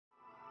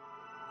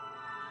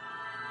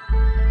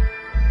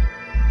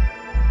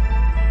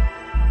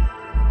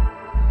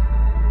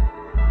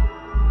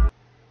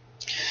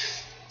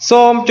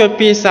សូមចុច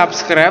ពី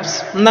Subscribe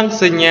និង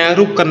សញ្ញា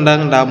រូបកណ្ដឹ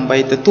ងដើម្បី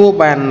ទទួល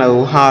បាននូវ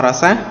ហោរា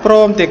សាស្ត្រព្រ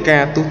មទាំងកា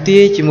រទូទា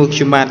យជាមួយខ្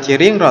ញុំបាទជា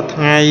រៀងរាល់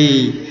ថ្ងៃ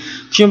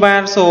ខ្ញុំបា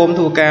ទសូម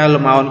ធ្វើការ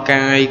លំអរ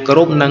កាយគ្រ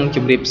ប់នឹងជ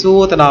ម្រាបសួរ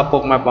ទៅដល់ពុ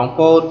កម៉ែបង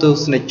ប្អូនទស្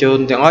សនិកជន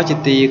ទាំងអស់ជា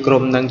ទីគោរ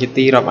ពនិងជា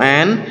ទីរាប់អា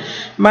ន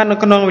បាទនៅ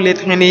ក្នុងវេលា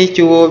ថ្ងៃនេះ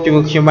ជួបជា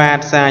មួយខ្ញុំបាទ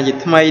សាជា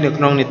ថ្មីនៅ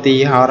ក្នុងនីតិ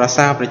ហោរា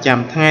សាស្ត្រប្រចាំ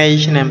ថ្ងៃ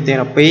ឆ្នាំទី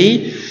12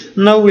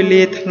នៅវេ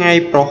លាថ្ងៃ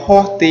ប្រ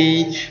ហោះទី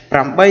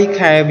8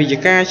ខែវិច្ឆិ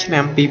កាឆ្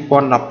នាំ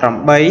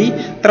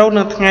2018ត្រូវ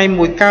នៅថ្ងៃ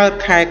1កើត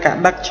ខែក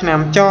ដឹកឆ្នាំ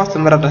ចស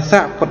ម្រិតស័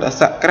កពុទ្ធ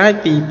សករាជ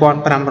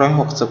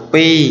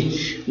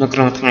2562នៅក្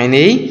នុងថ្ងៃ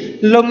នេះ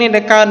លោកអ្នក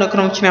ដែលកើតនៅក្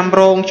នុងឆ្នាំ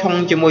រោងឆុង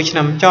ជាមួយឆ្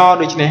នាំច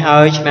ដូច្នេះហើ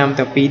យឆ្នាំ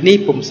ទាំងពីរនេះ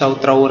ពុំសូវ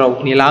ត្រូវរក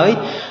គ្នាឡើយ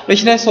ដូ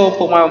ច្នេះសូម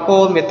ពុកម៉ែបងប្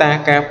អូនមេត្តា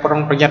ការប្រុង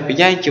ប្រយ័ត្នប្រ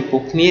យែងចំ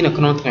ពោះគ្នានៅ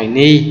ក្នុងថ្ងៃ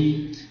នេះ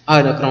ហើ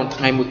យនៅក្នុងថ្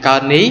ងៃ1កើ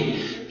តនេះ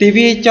ទី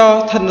វាចោ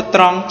ឋិន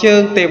ត្រង់ជើ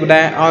ងទេវ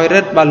តាឲ្យ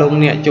រិទ្ធបើលោក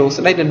អ្នកចូល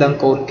ស្ដីនឹង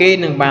កូនគេ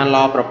នឹងបាន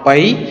ល្អប្រពៃ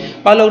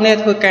បើលោកអ្នក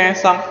ធ្វើការ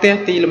សង់ផ្ទះ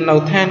ទីលំនៅ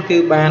ឋានគឺ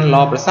បានល្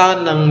អប្រសើរ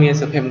និងមាន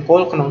សុភមង្គ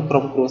លក្នុងក្រុ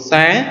មគ្រួ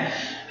សារ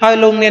ហើយ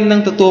លោកអ្នកនឹ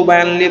ងទទួល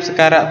បានលៀបសក្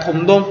ការៈធំ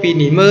ដុំពី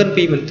និមឺន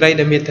ពីមន្ត្រី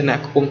ដែលមានឋានៈ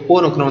ខ្ពង់ខ្ព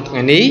ស់នៅក្នុងថ្ងៃ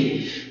នេះ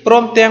ព្រ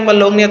មទាំងបើ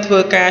លោកអ្នកធ្វើ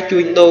ការជួ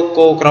ញដូរ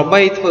គោក្រ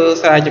បីធ្វើ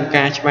ស្រែចម្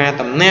ការច្បារ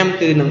តំណាំ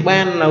គឺនឹងបា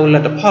ននៅល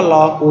ទ្ធផលល្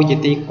អគួរជា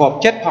ទីគាប់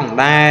ចិត្តផង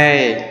ដែរ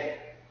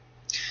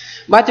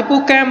បាទចំពោះ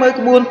ការមើល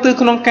ក្បួនទិស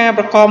ក្នុងការ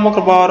ប្រកបមុខ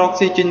របររក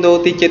ស៊ីជួញដូរ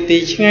ទីចិត្តទី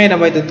ឆ្ងាយដើ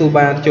ម្បីទទួល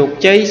បានជោគ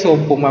ជ័យសូម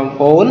ពុកម៉ែបង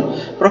ប្អូន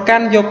ប្រកា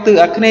ន់យកទិស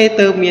អាគ្នេយ៍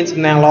ទៅមាន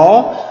សំណាងល្អ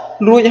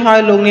រួចហើយ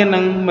លោកអ្នកនឹ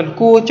ងមិន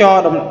គួរចោល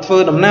ធ្វើ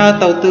ដំណើរ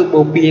ទៅទិស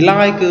បូព៌ា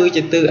ឡើយគឺ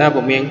ជាទិសអព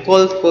មង្គ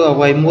លធ្វើអ្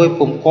វីមួយ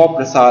ពុំគប់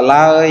ប្រសើរ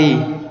ឡើយ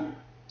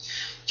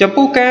ចំ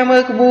ពោះការមើ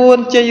លក្បួន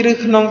ជ័យឬ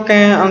ក្នុង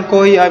ការអង្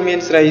គុយឲ្យមាន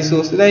ស្រីសួ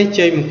ស្ដី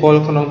ជ័យមង្គល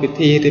ក្នុងពិ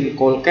ធីឬមង្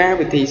គលការ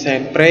ពិធីសែន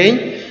ព្រេង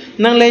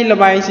នឹងលេងល្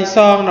បែងស៊ីស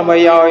ងដើម្បី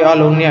ឲ្យអស់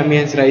លោកអ្នកមា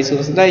នស្រីសួ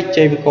ស្ដី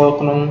ជ័យមង្គល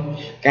ក្នុង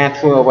ការ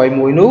ធ្វើអ្វី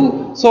មួយនោះ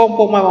សូម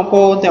ពុកម៉ែបងប្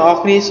អូនទាំងអ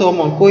ស់គ្នាសូម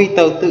អង្គុយ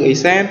ទៅទិសឦ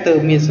សានទៅ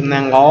មានសំណា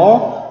ងល្អ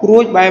រួ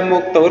ចបែរមុ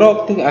ខទៅរក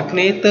ទិសអាគ្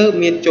នេយ៍ទៅ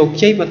មានជោគ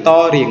ជ័យបន្ត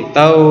រៀង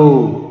ទៅ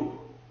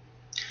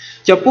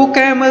ចំពោះ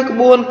ការមើលក្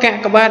បួនកាក់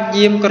ក្បាត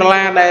យាមក្រ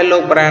ឡាដែលលោ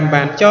កប្រាន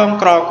បានចង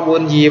ក្រក្បួ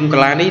នយាមក្រ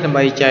ឡានេះដើម្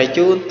បីចែក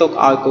ជូនទុក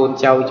ឲ្យកូន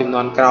ចៅជំ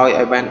នាន់ក្រោយ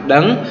ឲ្យបាន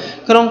ដឹង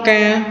ក្នុង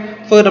ការ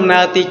ធ្វើដំណើ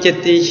រទីចិត្ត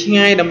ទីឆ្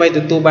ងាយដើម្បីទ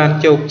ទួលបាន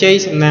ជោគជ័យ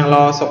សំណាង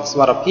ល្អសុខសុ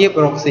វត្ថិភាព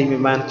រកស៊ីមា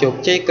នបានជោគ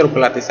ជ័យគ្រប់ក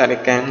លៈទេសៈនៃ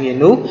ការងារ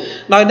នោះ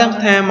ដោយដឹង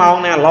ថាម៉ោង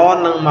ណាល្អ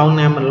និងម៉ោង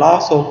ណាមិនល្អ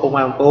សូមពុក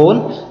ម៉ែបងប្អូន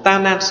តាម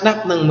ដានស្ដា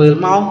ប់និងមើល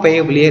ម៉ោងពេល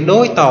វេលាដូ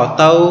ចត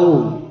ទៅ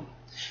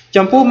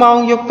ចំពោះម៉ោង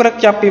យប់ព្រឹក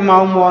ចាប់ពីម៉ោ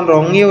ង9រ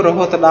ងាវរ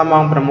ហូតដល់ម៉ោ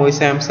ង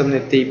 6:30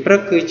 នាទីព្រឹក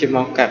គឺជា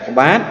ម៉ោងកាក់ក្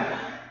បាត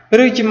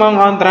ឬជាម៉ោង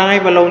អន្តរាយ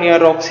បើលោកអ្នក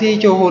រកស៊ី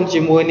ចូលហ៊ុនជា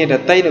មួយអ្នកដ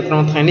ទៃនៅក្នុ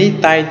ងថ្ងៃនេះ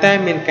តែងតែ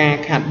មានការ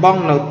ខាតប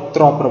ង់នៅ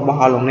ទ្រព្យរបស់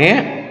អស់លោកអ្ន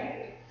ក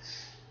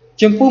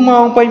ចំពោះម៉ោ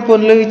ងពេញព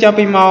ន្លឺចាប់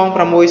ពីម៉ោង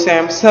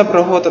 6:30 រ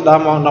ហូតដ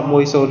ល់ម៉ោង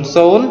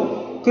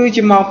 11:00 គឺ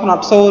ជាម៉ោងផ្ន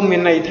ត់សូន្យមា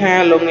នន័យថា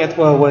លោកអ្នកធ្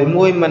វើអ្វី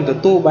មួយមិនទ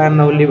ទួលបាន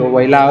នៅលៀបអ្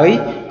វីឡើយ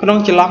ក្នុង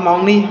ចន្លោះម៉ោង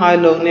នេះហើយ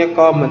លោកអ្នក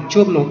ក៏មិន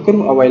ជួបនូវគ្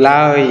រោះអ្វី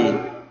ឡើយ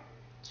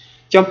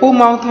ចំពោះ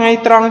ម៉ោងថ្ងៃ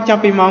ត្រង់ចា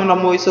ប់ពីម៉ោង 11:00 ដ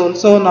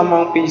ល់ម៉ោ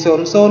ង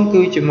 2:00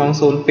 គឺជាម៉ោង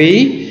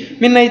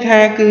 02 មានន័យថា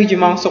គឺជា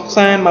ម៉ោងសុខ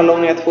សាន្តបើលោក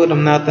អ្នកធ្វើ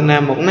ដំណើរទៅណា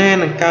មកណា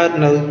នឹងកើត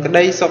នៅក្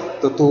តីសុខ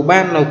ទទួលបា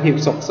ននៅភាព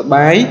សុខសប្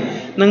បាយ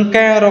និង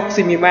ការរក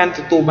ស៊ីមានបានទ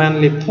ទួលបាន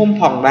លៀបធំ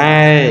ផង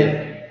ដែរ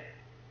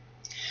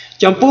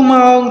ចំពោះ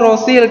ម៉ោងរ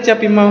សៀលចាប់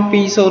ពីម៉ោង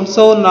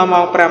 2:00 ដល់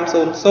ម៉ោង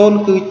 5:00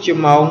 គឺជា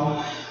ម៉ោង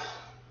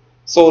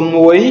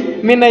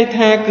 01 មានន័យ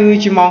ថាគឺ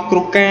ជាម៉ោងគ្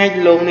រោះកាច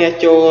លោកអ្នក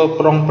ចូល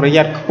ប្រុងប្រ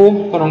យ័ត្នខ្ពស់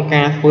ក្នុង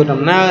ការធ្វើ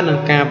ដំណើរនិង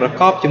ការប្រ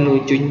កបជំនួយ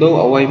ជួញដូរ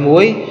អ្វីមួ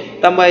យ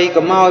ដើម្បី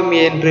កុំឲ្យ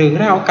មានរឿង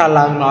រ៉ាវកើត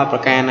ឡើងដោយប្រ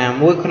ការណា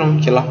មួយក្នុង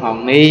ចន្លោះម៉ោង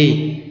នេះ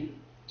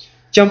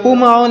ចំពោះ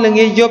ម៉ោងល្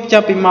ងាចយប់ចា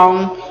ប់ពីម៉ោង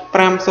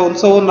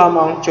 5:00 ដល់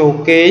ម៉ោងចូល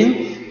គេង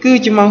គឺ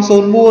ជាម៉ោង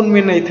 04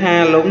 មានន័យថា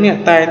លោកអ្នក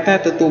តែងតែ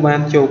ទទួលបាន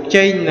ជោគ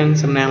ជ័យនិង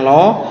សំណាងល្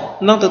អ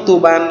និងទទួល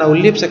បាននៅ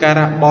លៀបសក្កា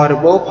រៈបរិ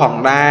បូរណ៍ផង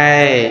ដែ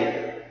រ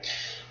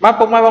បាទ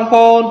ពុកម៉ែបងប្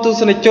អូនទស្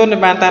សនិកជនដែល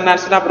បានតាមដាន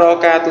ស្ដាប់រាល់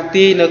ការទូ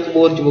ទាយនៅក្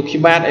បួនជាមួយខ្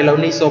ញុំបាទឥឡូវ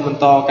នេះសូមបន្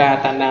តការ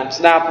តាមដាន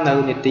ស្ដាប់នៅ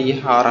នីតិ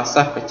ហោរា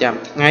សាស្ត្រប្រចាំ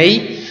ថ្ងៃ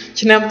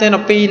ឆ្នាំទី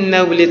12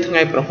នៅវេលាថ្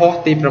ងៃប្រហោះ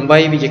ទី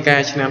8វិច្ឆិកា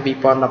ឆ្នាំ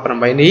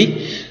2018នេះ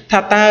ថា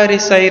តើរា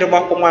សីរប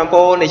ស់ពុកម៉ែបងប្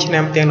អូនในឆ្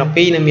នាំទាំង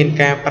12នឹងមាន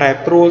ការប្រែ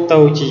ប្រួលទៅ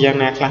ជាយ៉ាង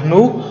ណាខ្លះ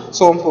នោះ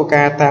សូមធ្វើ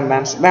ការតាមដា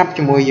នស្ដាប់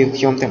ជាមួយយើង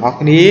ខ្ញុំទាំងអស់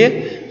គ្នា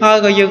ហើយ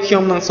ក៏យើងខ្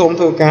ញុំនឹងសូម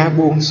ធ្វើការ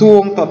បួងសួ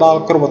ងទៅដល់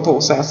គ្រប់វត្ថុ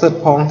ស័ក្តិសិទ្ធិ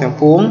ផងទាំង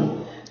ពួង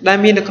ដែល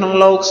មាននៅក្នុង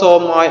លោកសូម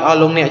ឲ្យអស់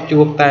លោកអ្នក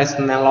ជួបតែ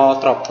សំណាងល្អ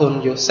ទ្រព្យធន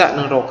យុស័ក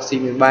និងរកស៊ី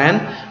មានបាន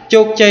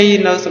ជោគជ័យ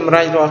នៅសម្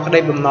រាប់រាល់ក្តី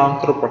បំណង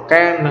គ្រប់ប្រ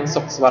ការនិង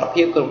សុខសុវត្ថិ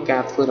ភាពក្នុងកា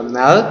រធ្វើដំ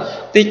ណើរ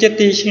ទីចិត្ត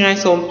ទីឆ្ងាយ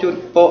សូមជូន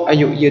ពរអា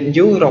យុយឺន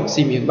យូររក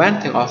ស៊ីមានបាន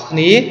ទាំងអស់គ្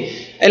នាឥ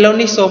ឡូវ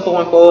នេះសូមបង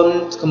ប្អូន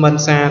ខមមិន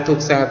សា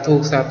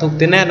ធុ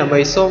ទៅណាដើម្បី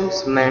សូម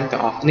សំណាងទាំ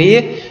ងអស់គ្នាឥ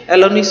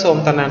ឡូវនេះសូម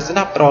តាមដានស្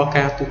ដាប់រាល់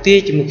ការទូទាយ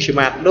ជាមួយខ្ញុំ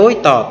បាទដូច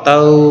ត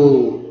ទៅ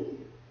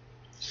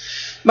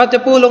បាទ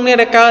ចំពោះលោកអ្នក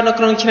ដែលកើតនៅ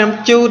ក្នុងឆ្នាំ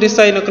ជូរិ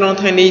ស័យនៅក្នុង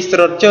ថ្ងៃនេះស្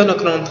រត់ចុះនៅ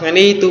ក្នុងថ្ងៃ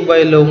នេះទោះបី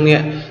លោកអ្ន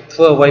កធ្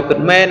វើអ្វីពិត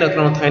មែននៅក្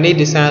នុងថ្ងៃនេះ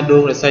ដោយសារដួ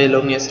ងរិស័យលោ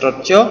កអ្នកស្រត់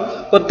ចុះ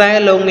ប៉ុន្តែ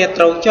លោកអ្នក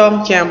ត្រូវចង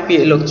ចាំពា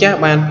ក្យលោកចាស់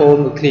បានពោល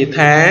មួយឃ្លា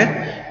ថា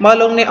mà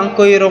lúc này ông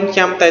cười rong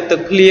chăm tại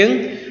thực liếng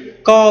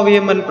có vì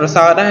mìnhประส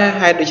าทได้ใ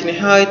ห้โดยเฉ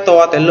พาะตัว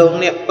แต่ลง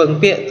เนี่ยเปิง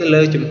เปียทะเล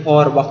จุ่มพอ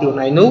ระบบลง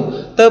ในนู้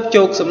เติบโต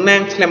สำนั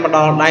กแคลมด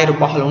อลได้ระ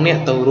บบลงเนี่ย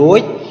ตัวรู้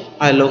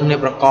ให้ลงเนี่ย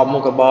ประกอบมุ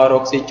กบอลอ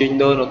กซิจุน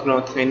โดนกนอง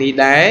ทางนี้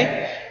ได้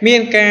เมีย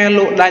นกา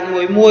ลุดันม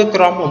วยมวยก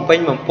รอมผมเป็น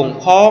เหมือนผง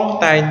พอง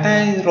ตายใต้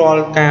รอ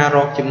การ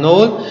อกจุ่มโน้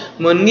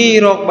เหมือนงี้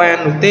รอกบาน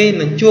หนุ่มเต้ห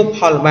นึ่งชั่วพ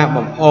อลแบบ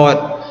บ่มพอด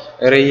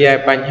เรีย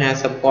ปัญหา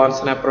สัมปอนส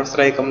นับประส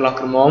ายกำลัง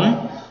กระหม่อม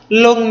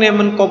ลงเนี่ย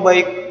มันก็ไป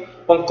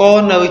บางก้อน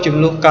ในจุ่ม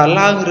ลูกกา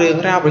ล่างเรื่อง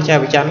ราวประชา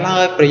ชนล่าง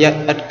ประหยัด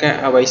อัดกะ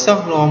เอาไว้ซ่อง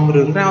นอมเ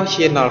รื่องราวเ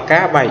ชียนดอลกา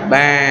ใบ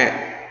บ้า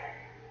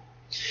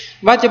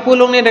ว่าจะพูด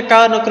ลงในดักก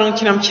ารนกนอง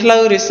ชนำเชล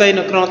ล์หรือไซน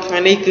กนองทาง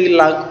นี้คือห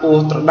ลังปู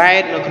ตรได้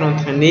นกนอง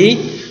ทางนี้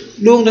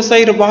ดวงไซ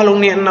ระบอบลง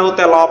เนี่ยเราแ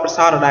ต่รอประส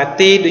าทได้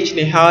ตีโดยเฉ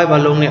พาะบอ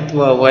ลลงเนี่ยตั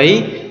วไว้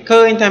เค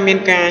ยทำเป็น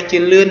การจื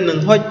ดเลื่อนหนึ่ง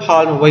ห้อยพอ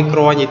ลมาไว้กร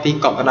ออย่างตี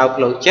เกาะกระดาวโผ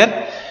ล่จัด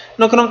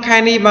นกนองคาย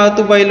นี้บา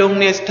ตัวใบลง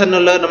เนี่ยทันน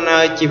เลอร์ดำนา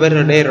จีบร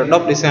ะเดระด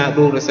บดิสาด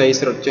วงไซ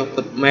สระจบ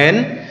ปุดแมน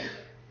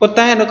ปต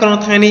ายนกนอง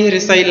ทางนี้หรื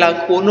อไซหลัง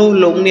ปูนู่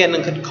ลงเนี่ยหนึ่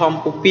งขัดคอม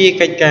ปุปี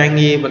กายกางเ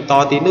งียบรรทอ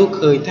ตีนู่เ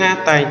คยท่า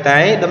ตายไต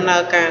ดำนา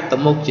การต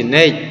มกจินเน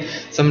จ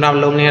สำหรับ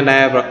ลงเนี่ยได้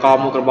ประกอบ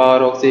มุกบอล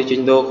โรคซีจุ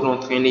นโดขนม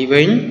ทางนี้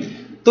วิ่ง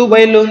ตู้ใบ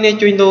ลงเนี่ย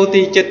จุนโด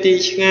ตีจัดตี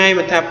ง่ายม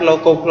าทับโล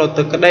โก้โปร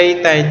ตึกก็ได้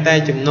แต่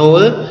จุ่มโน้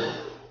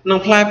น้อง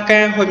พลายก้า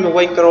หอยมาไ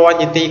ว้กรอน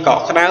ยตีเกาะ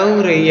กระด้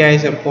เรีย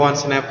สัมพร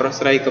สนาประส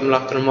ายกำลั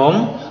งกระหม่อม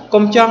กร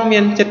มจ้องเมี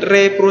ยนจัดเร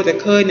ปรูแต่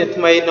เคยเนี่ยทำ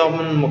ไมนม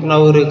หมกเนา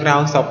เรื่องราว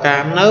สอบกา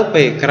รเนื้อเปร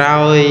กร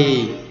อย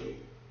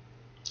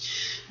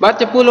บัด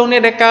จะพูดลงใน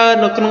ดักการ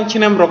นกนองช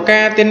นำรก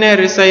าเต้นใน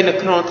ริไซน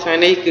กนองทาง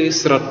นี้คือ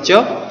สดจ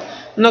บ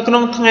นกน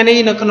องทางนี้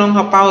นกนอง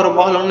หับเป่าระบ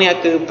บลงเนี่ย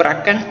คือประ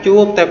กาศจู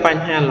บแต่ปัญ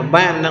หาละ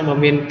บ้านนั่งมา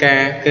เมียนกา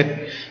เกิด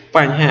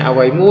ปัญหาเอาไ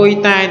ว้มวย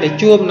ตายใน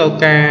จูบน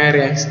กาเ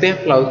รียงสเต็ป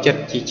เราจัด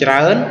จีเจ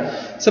ริญ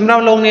สำหรับ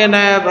ลงเนี่ยไ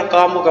ด้ประก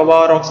อบมุกบอ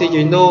ลร็อกซี่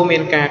จุนโดเมีย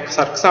นกา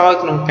สัตว์ซ้อย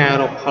นกกา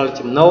รกพอล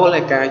จุมโนแล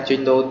ะการจุ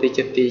นโดตี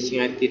จัดตีชิง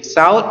ไอติดเส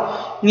า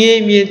เงี้ย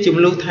เมียนจุม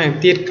ลูกไทม์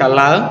ติดกะเ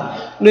ล้ง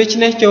โดยช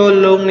นะโจ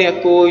ลงเนี่ย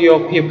กูโย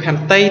กเพียบขัน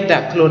ไตดั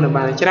กโคลนบ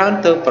านเจ้า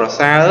เติมปลอด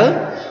สาร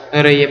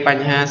เรียปัญ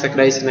หาสักใ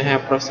ดสนะฮะ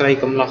ปลอดสาย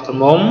กำลังกระ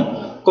หม่อม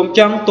กรม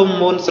จังตุ่ม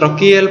มนสระเ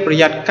กียลประ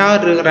หยัดก้าว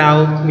เรื่องราว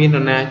มีน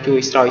นาจุ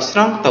ยสอยส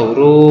ร้างเต่า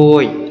รุ่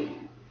ย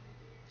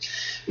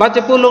บัดจ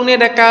ะพูดลงเนี่ย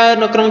ดักการ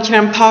นกรองแช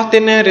มป์ทอเต้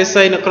นในริไซ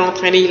นกรองไ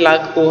ทยนี่หลัก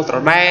ปูตร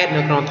ได้น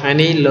กรองไทย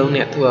นี่ลงเ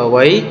นี่ยถั่วไ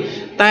ว้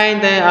ใต้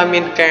แต่อเม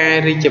ริกา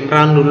ริจำ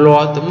รันดุลอ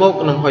ตมก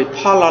นังหอย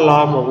พ่อลอ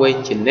มาไว้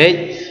จินเนจ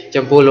จ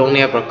ำพูลงเ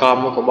นี่ยประกอบ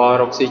มุกบอล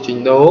ร็อกซี่จุน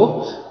โด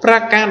ประ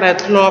การได้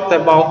ทลอบแต่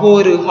เบาหู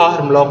หรือห่อห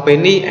ำลงไป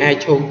นี่ไอ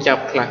ชงจับ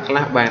คลักล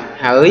ะบาน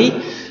เฮ้ย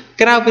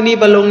กล่าวไปนี้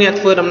บอลลงเนี่ย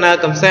เฟื่อดำนา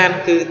กำแซน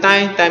คือใต้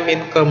แต่เมียน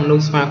กรมนุ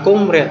สมากุ้ม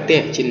เรียเต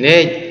ะจินเน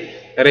จ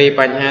เรีย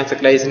ปัญหาสัก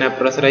ใดสนับป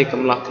ระสายก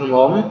ำลังขน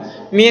ม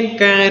เมียน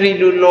การิ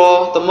ดูโล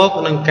ตมก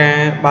นังกา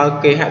บา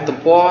เกหะตุ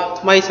ปอ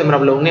ไม่สำหรั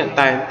บลงเนี่ยแ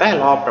ต่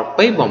รอปรับไป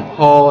บ่มพ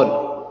อ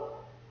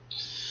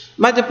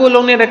มาจะพูดล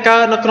งในดักกา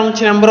รนกนองช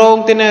นำโรง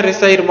ที่ในริ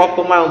ไซระบบป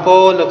มาของโพ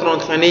นกนอง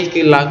ทางนี้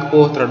คือหลัก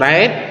ปูตรได้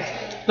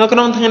นกน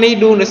องทางนี้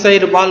ดูริไซ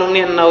ระบบลงเ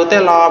นี่ยเอาแต่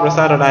รอประส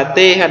าทได้เต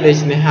ะฮัดเดช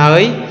ในเฮ้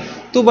ย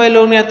ตู้ใบล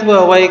งเนี่ยถั่ว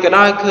ไว้ก็ไ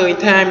ด้เคย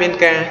ท่าเมียน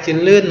กาจิน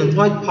เลื่อนหนึ่ง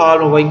ห้อยพอ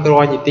ลงไว้กรอ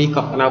ยอย่างตีเก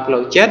าะเราเปล่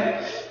าเจ็ด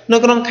น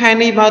กนองคาย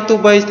นี้บาตู้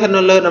ใบทัน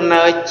เลิศดำเ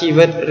นินชี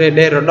วิตเรเ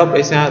ดอร์ระดับไอ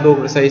ซาดู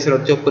ริไซสระ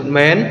จบปุ่นแม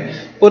น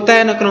ปูแต่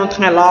นกนองท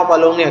างรอบ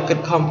ลงเนี่ยเกิด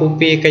คอมปู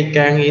ปีไกลก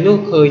ลางอีนู้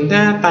เคยท่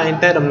าตาย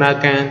แต่ดำเนิน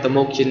การตม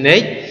กจินเน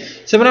จ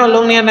สำหรับล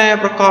งเนี่ยได้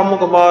ประกอบมุ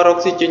กบอลร็อก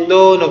ซี่จุนโด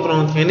นกนอ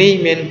งทางนี้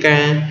เมียนกา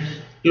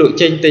หลุดเ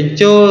จนเต็งโ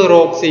จโร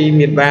กซีเ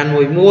มียนบานม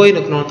วยมวยน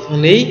กนองทาง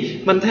นี้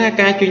มันท่า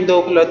การจุนโด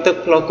พลตึก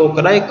พลโก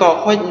ก็ได้ก่อ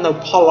ห้อยน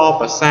พลอ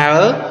ปัสสาว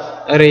ะ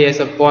เรีย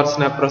สปอร์ตส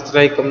นับประส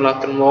ายกำลัง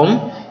กระหม่อม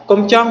กร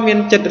มจ้องเมียน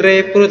จัดเร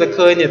ปรูตะเค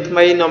ยเนี่ยทำไม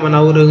นอมเอ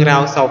าเรื่องรา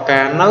วสาวก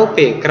ารเน่าเป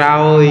รกรอ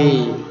ย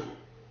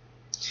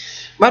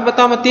บัดประต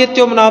อมาเตี้ยโจ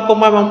มนอป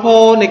มาบังโพ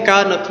ในกา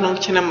รนกนอง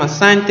ชนะมา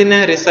สร้างที่น่า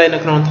ริไซน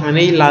กนองทาง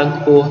นี้หลัง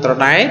ปูตร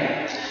ได้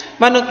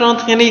บ้านนกนอง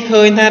ทางนี้เค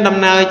ยท่าด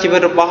ำเนินชีวิ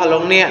ตระบอบล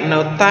งเนี่ยเอา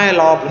ใต้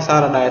รอประสา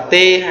ทได้เต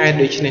ะให้โ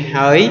ดยชนิดเ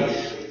ฮ้ย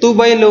ตู้ใ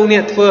บลงเนี่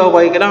ยเฟื่อเอาไ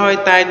ว้ก็ได้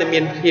ใต้แต่เมี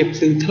ยนเพียบ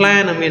สื่อคล้า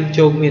เมียนโจ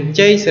มเมียนเจ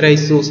สไล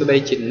ซูสไล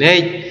จินเน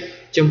จ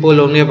จมพู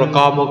ลงเนี่ยประก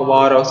อบมุกบอ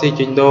ลเราซี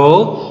จุนโด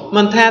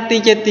มันท่าตี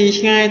เจตี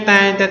ง่ายตา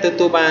ยแต่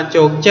ตัวบานโจ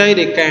กเจใ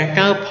นการ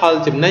ก้าวพอล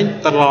จุดนั้น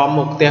ตลอดหม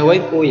กแต่ไว้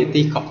กูอย่า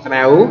ตีเกาะกระเอ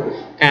า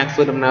การเ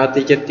ฟื่อดำเนิน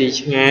ตีเจตี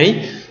ง่าย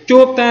จู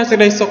บตาส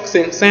ไลสกเสี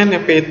ยงแซนใน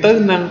เปเตอ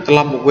ร์นั่งก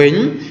ลับมาวิ่ง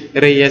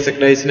เรียส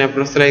ไลสนับป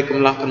ระสายก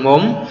ำลังขน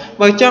ม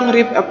บางจัง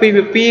รีบอภิบ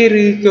ปีห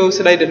รือเกลส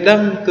ไลเดั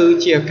งคือ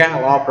เชียร์การ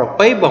รอประไ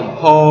ปบ่ม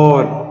พ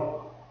ร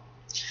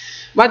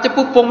บัดจะ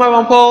ปุ๊บปงมา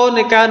บังโพใน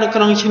การนก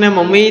นองชนะม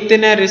มีเต้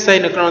นริไซ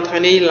นกนองทาง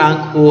นี้หลัง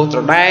คูตร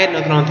ได้น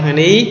กนองทาง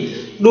นี้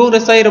ดูริ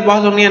ไซระบบ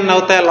ลงเนี่ยเรา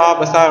แต่รอ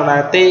ภาษาได้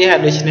ตีให้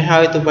โดยชนะให้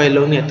ตัวไปล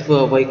งเนี่ยทั่ว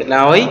ไปกันแ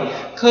ล้ว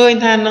เคย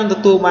ท่านนั่ง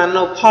ตัวมันเร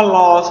าพ่อร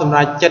อสำห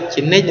รับจัด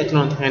ชิ้นนี้นกน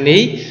องทาง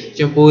นี้จ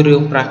มพูเรื่อ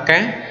งประกา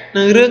ศใน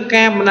เรื่องก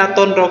ารบรรดา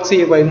ต้นร็อก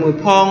ซี่ไว้มือ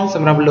พองส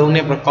ำหรับลงเ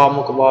นี่ยประกอบ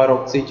มุกบอลร็อ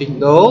กซี่จุน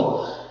โด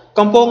ก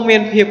ำปงเมีย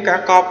นเพียบการ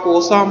กอบกู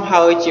ซ่อมเฮ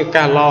ยเจียก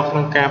ารรอขอ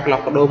งการปรับ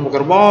กระโดดมุก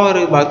บอลห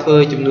รือบาเธอ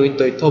จำนวน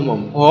ตัวทมอ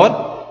มพอด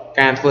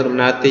การធ្វើដំ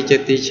ណើរទីចិ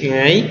ត្តទីឆ្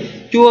ងាយ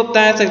ជួប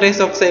តែសេចក្តី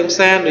សុខសេម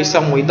សានដោយស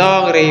ងមួយដ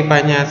ងរីប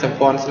ញ្ញាសម្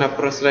ព័ន្ធស្នាប់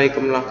ប្រុសស្រី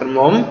កំឡោះក្រ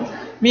មុំ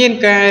មាន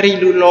ការរីក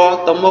លូតលាស់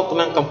ទៅមុខ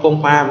នឹងកំពុង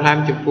ផ្អាមឡាម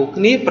ចំពោះ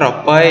គ្នាប្រ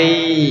បី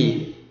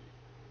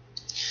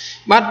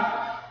បាទ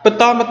បន្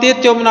តមកទៀត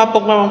ចូលមកដល់ពុ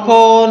កម៉ែបងប្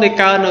អូននៃ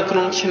កើតនៅក្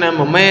នុងឆ្នាំ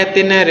មួយម៉ែ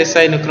ទីណារិ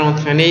ស័យនៅក្នុង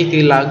ថ្ងៃនេះគឺ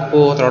ឡើងខ្ព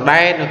ស់ត្រ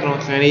ដែតនៅក្នុង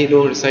ថ្ងៃនេះដួ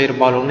ងរិស័យរ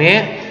បស់លោកអ្ន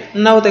ក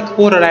នៅតែខ្ព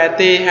ស់ត្រដែត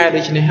ទេហើយ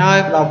ដូច្នេះហើយ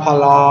ផ្ដល់ផល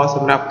ល្អស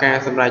ម្រាប់ការ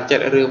សម្រេចចិ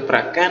ត្តរឿងប្រ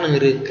កាសនិង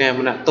រឿងការ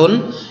មនតុន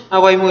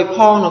អ្វីមួយផ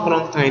ងនៅក្នុ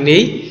ងថ្ងៃ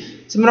នេះ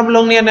សម្រាប់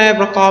លោកអ្នកដែល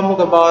ប្រកបមុខ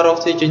របររក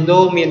ស៊ីចិញ្ចោ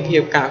មានភា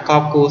ពកាក់ក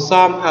បគួរស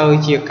មហើយ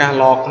ជាការ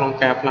ល្អក្នុង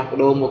ការផ្លាស់ប្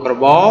ដូរមុខរ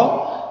ប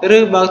រឬ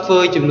បើធ្វើ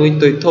ជំនួយ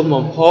ទុយធំ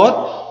បំផុត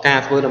ការ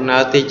ធ្វើដំណើ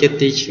រទីចិត្ត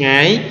ទីឆ្ងា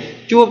យ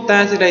ជួបតែ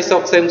សេចក្តីសុ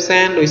ខសេម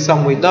សានដោយសង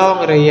មួយដង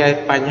រីឯ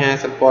បញ្ហា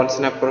សម្ព័ន្ធ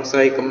ស្នាប់ប្រុសស្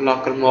រីកំឡោះ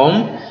ក្រមុំ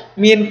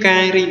មានកា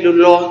ររីកលូត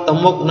លាស់ទៅ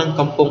មុខនឹង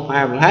កំពុងផ្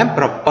អែមល្ហែម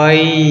ប្របី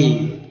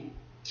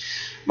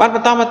បាទប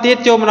ន្តមកទៀត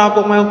ចូលមកដល់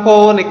ពុកម៉ែបងប្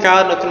អូននៃកើ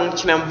តនៅក្នុង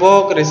ឆ្នាំវ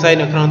ករិស័យ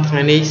នៅក្នុងថ្ងៃ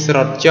នេះស្រ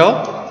ត់ចុះ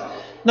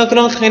នៅក្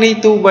នុងថ្ងៃនេះ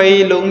ទូបី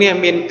លោកអ្នក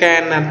មានការ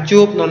ណាត់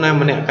ជួបនរណា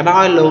ម្នាក់ក៏ដោ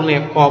យលោកអ្ន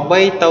កគប្បី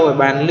ទៅឲ្យ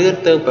បានលឿន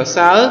ទៅប្រ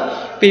សើរ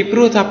ពីព្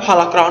រោះថាផល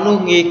អាក្រក់នោះ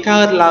ងាយកើ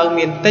តឡើង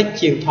មានតិច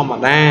ជាងធម្ម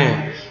តា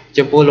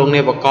ចំពោះលោកអ្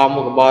នកបក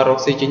មុខរបររក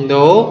ស៊ីចិញ្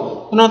ចោ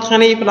ក្នុងថ្ងៃ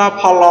នេះផ្ដល់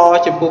ផលល្អ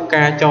ចំពោះ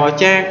ការចរ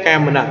ចាការ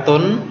មនតុ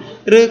ន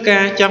ឬកា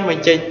រចង់ប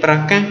ញ្ចេញប្រ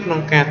កាសក្នុ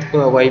ងការធ្វើ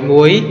អ្វី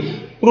មួយ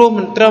ព្រោះ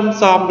មិនត្រឹម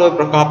សមដោយ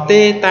ប្រកប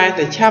ទេតែ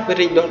ឆាប់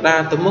រីកដុះដា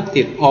លទៅមុខ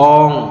ទៀតផ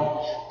ង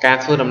ការ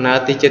ធ្វើដំណើរ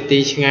ទីចិត្តទី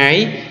ឆ្ងាយ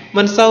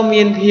មិនសូវ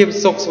មានភាព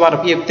សុខសុវត្ថិ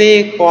ភាពទេគ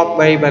ប្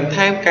បីបន្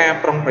ថែមការ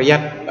ប្រុងប្រយ័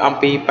ត្នអំ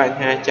ពីបញ្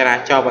ហាចរា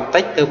ចរណ៍បន្តិ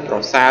ចទៅប្រ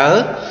សើរ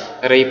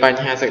រីប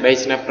ញ្ហាសេចក្តី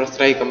ស្នាប់ប្រុស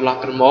ស្រីកំឡោះ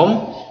ក្រមុំ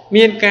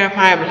មានការ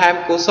ផ្អែមល្ហែម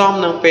គួរសម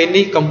នៅពេល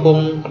នេះកំពុង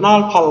ផ្ដ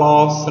ល់ផលល្អ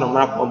សម្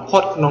រាប់បំផុ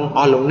តក្នុងអ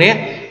ស់លោកអ្នក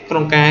ក្នុ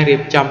ងការរៀ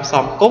បចំ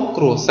សំគម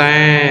គ្រួសា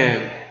រ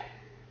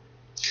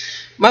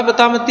បាទបន្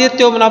តមកទៀត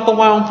ចូលមកដល់ពុក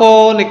ម៉ែបងប្អូ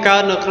ននៃកើ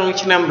តនៅក្នុង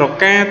ឆ្នាំរ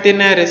កាទី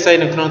ណារិស័យ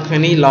នៅក្នុងថ្ងៃ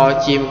នេះល្អ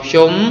ជាមធ្យ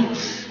ម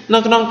នៅ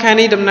ក្នុងខែ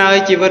នេះដំណើរ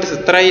ជីវិត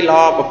ស្ត្រីល្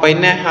អប្រពៃ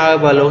ណាស់ហើយ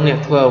បើលោកអ្នក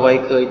ធ្វើអ្វី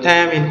ឃើញថា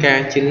មានការ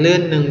ជឿនលឿ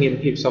ននិងមាន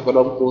ភាពសុខ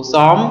ដុមគួរស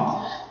ម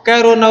ការ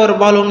រស់នៅរ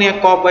បស់លោកអ្នក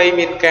ក៏បី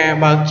មានការ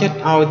បើកចិត្ត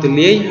ឲ្យទូ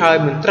លាយហើយ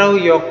មិនត្រូវ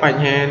យកប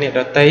ញ្ហាអ្នក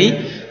ដទៃ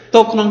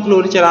ទុកក្នុងខ្លួ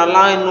នច្រើន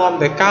ឡើយនាំ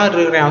តែកើត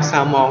រឿងរ៉ាវសៅ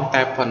ហ្មង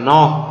តែប៉ុណ្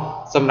ណោះ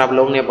សម្រាប់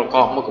លោកអ្នកប្រក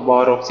បមុខរប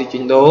ររកស៊ីចិ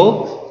ញ្ចោ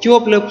ជួប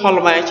លើផល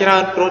ល្បែងច្រើ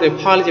នព្រោះតែ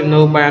ផលចំ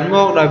ណូលបានម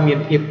កដោយមាន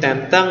ភាពតាន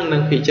តឹងនិ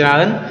ងភាគច្រើ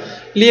ន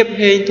លៀប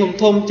ហេង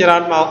ធំច្រើ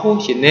នមកហួស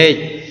ជានិច្ច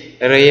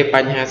រេប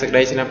ញ្ហាសេចក្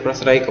តីស្នាប់ប្រុស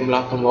ស្រីកំ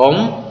ឡោះក្រមុំ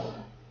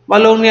បើ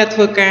លោកអ្នកធ្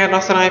វើការ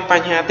ដោះស្រាយប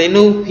ញ្ហាទេ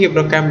នោះភាព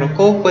រកម្មរ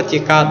កូសពិតជា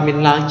កើតមាន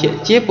ឡើង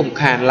ជាពុំ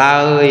ខានឡើ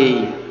យ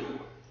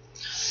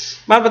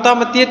បាទបន្ត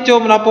មកទៀតចូល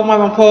មកដល់ពុកម៉ែ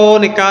បងប្អូន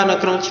នៃកើតនៅ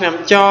ក្នុងឆ្នាំ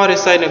ចរិ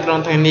ស័យនៅក្នុង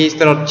ថ្ងៃនេះ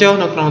ស្រត់ចុះ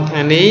នៅក្នុងថ្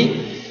ងៃនេះ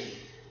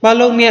បើ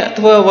លោកអ្នក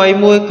ធ្វើអ្វី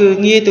មួយគឺ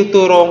ងាយទ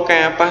ទួលរង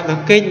ការប៉ះទ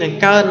ង្គិចនិង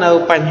កើតនៅ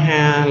បញ្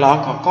ហាល្អ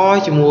កក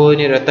ជាមួយ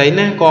អ្នកដទៃ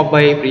ណាក៏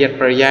បីប្រយ័ត្ន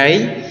ប្រយែង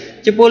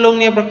ចំពោះលោក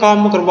អ្នកប្រកប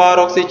មុខរបរ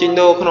រកស៊ីចិញ្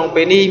ចោក្នុង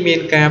ពេលនេះមាន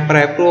ការប្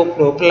រែប្រួល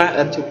ផ្លាស់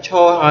ឥតឈប់ឈ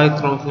រហើយ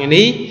ក្នុងថ្ងៃ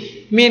នេះ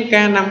មាន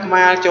ការនំក្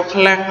បាលចុះ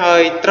ខ្លាំងហើ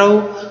យត្រូវ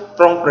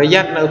ប្រុងប្រ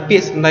យ័ត្ននៅពា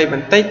ក្យសម្ដីប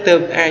ន្តិចទើ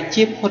បអាច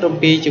ជៀសផុតអំ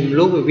ពីចំ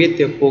នួនវិវាទ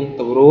ទាំងពួង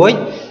ទៅរួច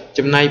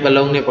ចំណែកបើ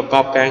លោកអ្នកប្រក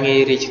បការងារ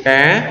រាជ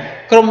ការ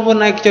ក្រុមហ៊ុ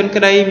នឯកជន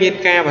ក្តីមាន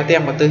ការប្រទាំ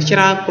ងប្រទើច្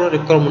រើនព្រោះតែ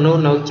ក្រុមមនុស្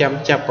សនៅចាំ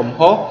ចាប់កំ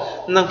ហុស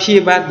និងព្យា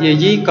បាទយា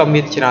យីក៏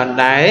មានច្រើន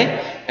ដែរ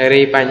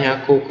រីបញ្ហា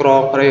គូក្រ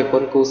ងប្រយុ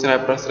ទ្ធគូស្នេ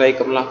ហ៍ប្រុសស្រី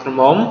កំឡោះក្រ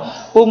មុំ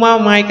ពូម៉ៅ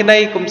ម៉ាយក្តី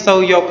កុំសូវ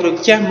យកគ្រឿង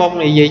ចាស់មក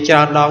និយាយច្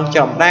រើនដង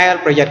ចំដែល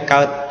ប្រយ័ត្ន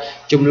កើត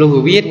ចំនួន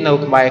វិវាទនៅ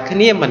ក្បែរគ្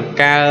នាមិន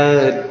កើ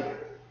ត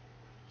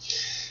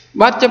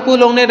បាទចំពោះ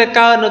លោកអ្នកដែល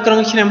កើតនៅក្នុ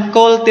ងឆ្នាំ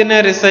កុលទីណា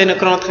រិស័យនៅ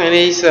ក្នុងថ្ងៃ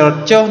នេះស្រត់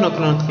ចុះនៅ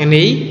ក្នុងថ្ងៃ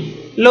នេះ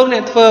លោកអ្ន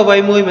កធ្វើអ្វី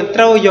មួយមិន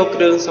ត្រូវយក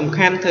គ្រឿងសំ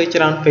ខាន់ធ្វើច្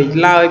រើនពេក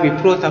ឡើយពី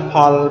ព្រោះថាផ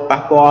លប៉ះ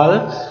ពាល់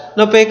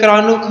នៅពេលក្រោយ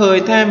នោះឃើញ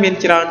ថាមាន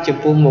ច្រើនចំ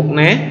ពោះមុខ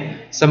ណា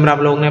សម្រា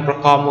ប់លោកអ្នកប្រ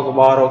កបមុខរ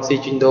បររកស៊ី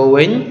ចិញ្ចោ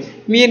វិញ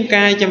មាន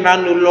ការចម្រើន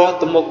លូតលាស់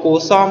ទៅមុខគួរ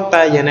សម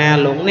តែយ៉ាងណា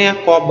លោកអ្នក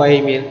ក៏បី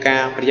មានកា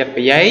រប្រយ័ត្ន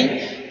ប្រយែង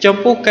ចំ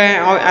ពោះការ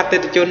ឲ្យអតិ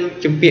ថិជន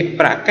ជំពាក់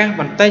ប្រកាស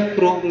បន្តិច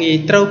ព្រោះងាយ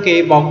ត្រូវគេ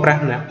បោកប្រា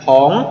ស់ណាស់ផ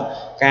ង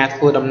ការ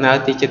ធ្វើដំណើរ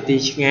ទីចិត្តទី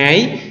ឆ្ងាយ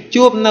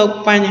ជួបនៅ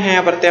បញ្ហា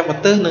ប្រទាំងប្រ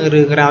ទើសនិង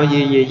រឿងរ៉ាវ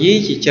យាយី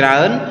ជាច្រើ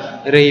ន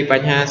រីប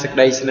ញ្ហាសេចក្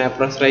តីស្នេហ៍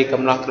ប្រុសស្រី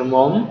កំឡោះក្រ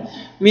មុំ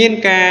មាន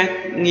ការ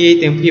ងាយ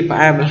ទាំងភាពផ្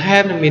អែមល្ហែ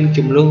មនិងមាន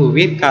ចំនួនវិ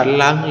វាទកើត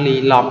ឡើងលី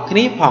ឡំគ្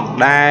នាផង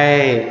ដែ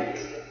រ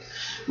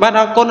បាទ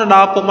អរគុណដ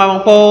ល់ពុកម៉ែប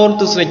ងប្អូន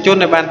ទស្សនិកជន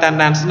ដែលបានតាម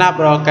ដានស្ដាប់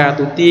រាល់ការ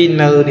ទូទាញ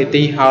នៅនី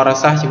តិហោរា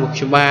សាស្ត្រជាមួយខ្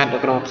ញុំបាទនៅ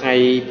ក្នុងថ្ងៃ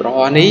ប្រ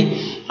ហោះនេះ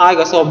ហើយ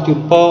ក៏សូមជូន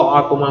ពរ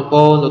ឲ្យពុកម៉ែបងប្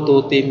អូនទទួល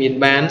ទានមាន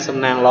បានសំ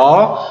ណាងល្អ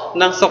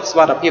និងសុខសុវ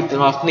ត្ថិភាពទាំ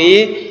ងអស់គ្នា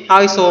ហើ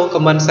យសូមខ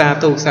មមិនសា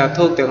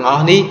ធុទាំងអ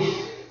ស់នេះ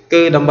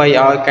គឺដើម្បី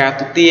ឲ្យការ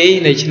ទូទាយ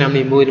នៃឆ្នាំ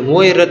នីមួ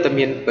យៗរឹតតែ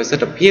មានប្រសិ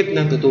ទ្ធភាព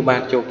និងទទួលបា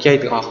នជោគជ័យ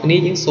ទាំងអស់គ្នា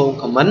យើងសូម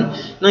ខមមិន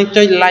និង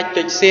ចុច like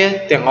ចុច share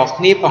ទាំងអស់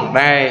គ្នាផង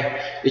ដែរ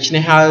ដូច្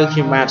នេះហើយខ្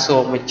ញុំបាទសូ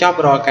មបញ្ចប់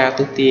រាល់ការ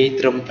ទូទាយ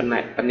ត្រឹមប៉ុណ្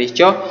ណេះ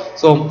ចុះ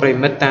សូមប្រិ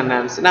មិត្តតាមដា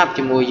នស្ដាប់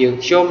ជាមួយយើង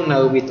ខ្ញុំនៅ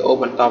វីដេអូ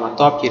បន្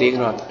តជារៀង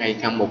រាល់ថ្ងៃ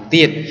ខាងមុខ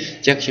ទៀត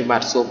ចឹងខ្ញុំបា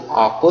ទសូមអ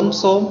រគុណ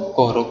សូម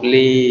គោរព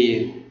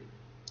លា